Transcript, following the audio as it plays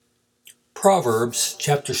Proverbs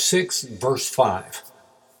chapter 6, verse 5.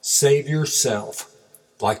 Save yourself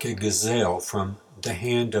like a gazelle from the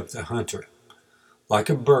hand of the hunter, like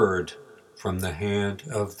a bird from the hand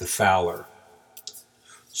of the fowler.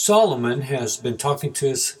 Solomon has been talking to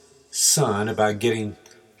his son about getting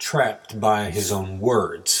trapped by his own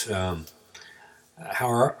words. How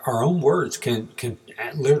our own words can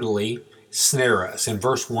literally snare us. In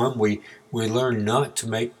verse 1, we learn not to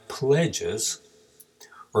make pledges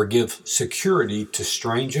or give security to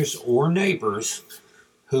strangers or neighbors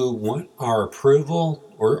who want our approval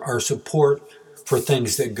or our support for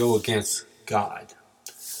things that go against God.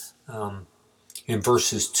 In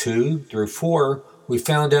verses 2 through 4, we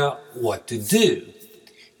found out what to do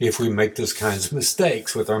if we make those kinds of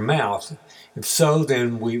mistakes with our mouth. If so,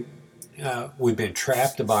 then we've been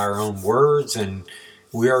trapped by our own words, and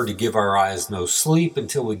we are to give our eyes no sleep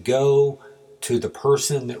until we go to the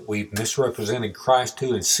person that we've misrepresented Christ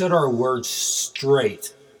to and set our words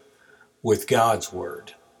straight with God's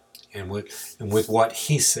word and with what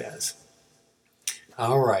He says.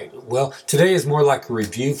 All right. Well, today is more like a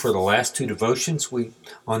review for the last two devotions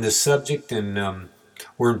on this subject, and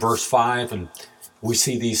we're in verse 5, and we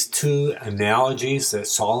see these two analogies that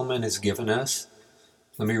Solomon has given us.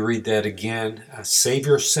 Let me read that again. Save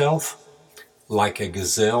yourself like a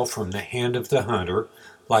gazelle from the hand of the hunter,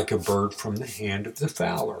 like a bird from the hand of the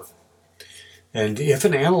fowler. And if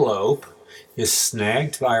an antelope is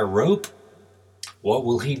snagged by a rope, what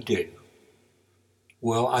will he do?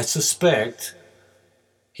 Well, I suspect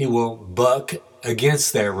he will buck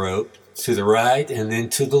against that rope to the right and then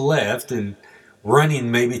to the left, and running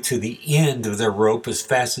maybe to the end of the rope as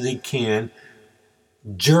fast as he can,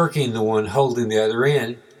 jerking the one holding the other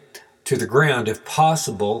end to the ground, if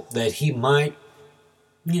possible, that he might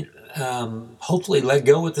hopefully let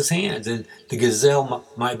go with his hands, and the gazelle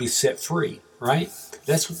might be set free, right?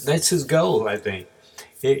 That's his goal, I think.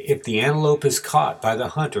 If the antelope is caught by the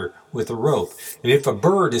hunter with a rope, and if a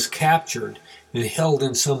bird is captured and held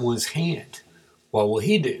in someone's hand, what will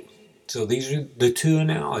he do? So these are the two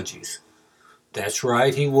analogies. That's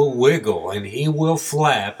right, he will wiggle and he will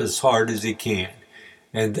flap as hard as he can.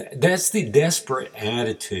 And that's the desperate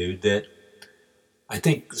attitude that I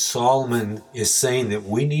think Solomon is saying that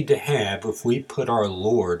we need to have if we put our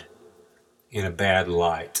Lord in a bad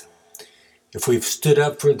light. If we've stood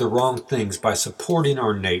up for the wrong things by supporting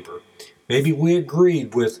our neighbor, maybe we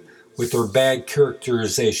agreed with their bad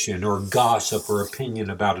characterization or gossip or opinion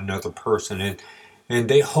about another person, and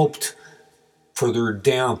they hoped for their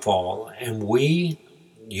downfall, and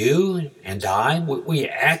you and I, we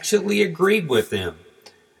actually agreed with them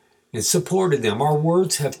and supported them. Our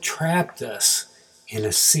words have trapped us in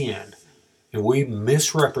a sin, and we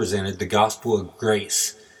misrepresented the gospel of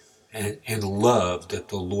grace and love that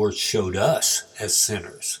the Lord showed us as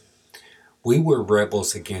sinners. We were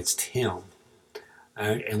rebels against Him,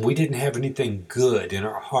 and we didn't have anything good in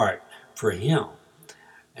our heart for Him,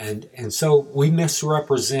 and so we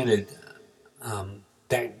misrepresented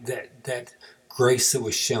that grace that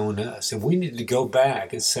was shown us, and we need to go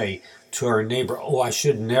back and say to our neighbor, "Oh, I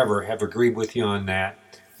should never have agreed with you on that."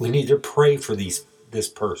 We need to pray for this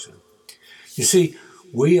person. You see,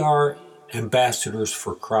 we are ambassadors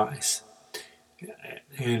for Christ,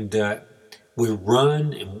 and we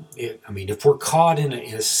run. And if we're caught in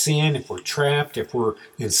a sin, if we're trapped, if we're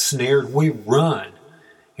ensnared, we run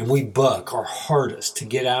and we buck our hardest to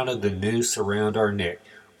get out of the noose around our neck.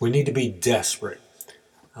 We need to be desperate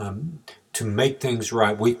to make things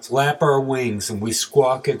right. We flap our wings and we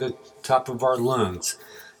squawk at the top of our lungs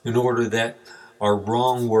in order that our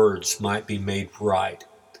wrong words might be made right.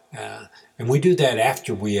 And we do that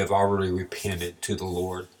after we have already repented to the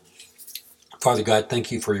Lord. Father God,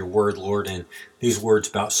 thank you for your word, Lord, and these words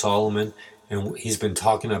about Solomon. And he's been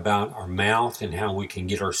talking about our mouth and how we can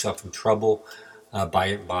get ourselves in trouble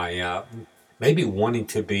by maybe wanting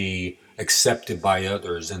to be accepted by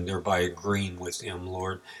others and thereby agreeing with them,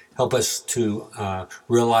 Lord. Help us to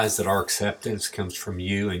realize that our acceptance comes from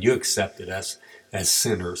you, and you accepted us as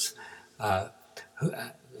sinners,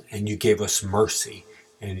 and you gave us mercy,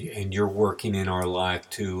 and you're working in our life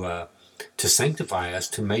to sanctify us,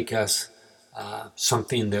 to make us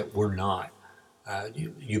something that we're not.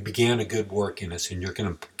 You began a good work in us, and you're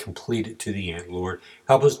going to complete it to the end, Lord.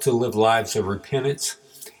 Help us to live lives of repentance,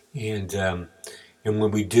 and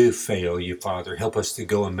when we do fail you, Father, help us to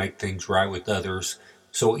go and make things right with others.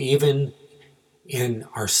 So even in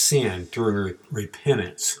our sin, through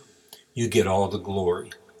repentance, you get all the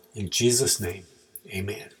glory. In Jesus' name,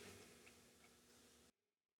 amen.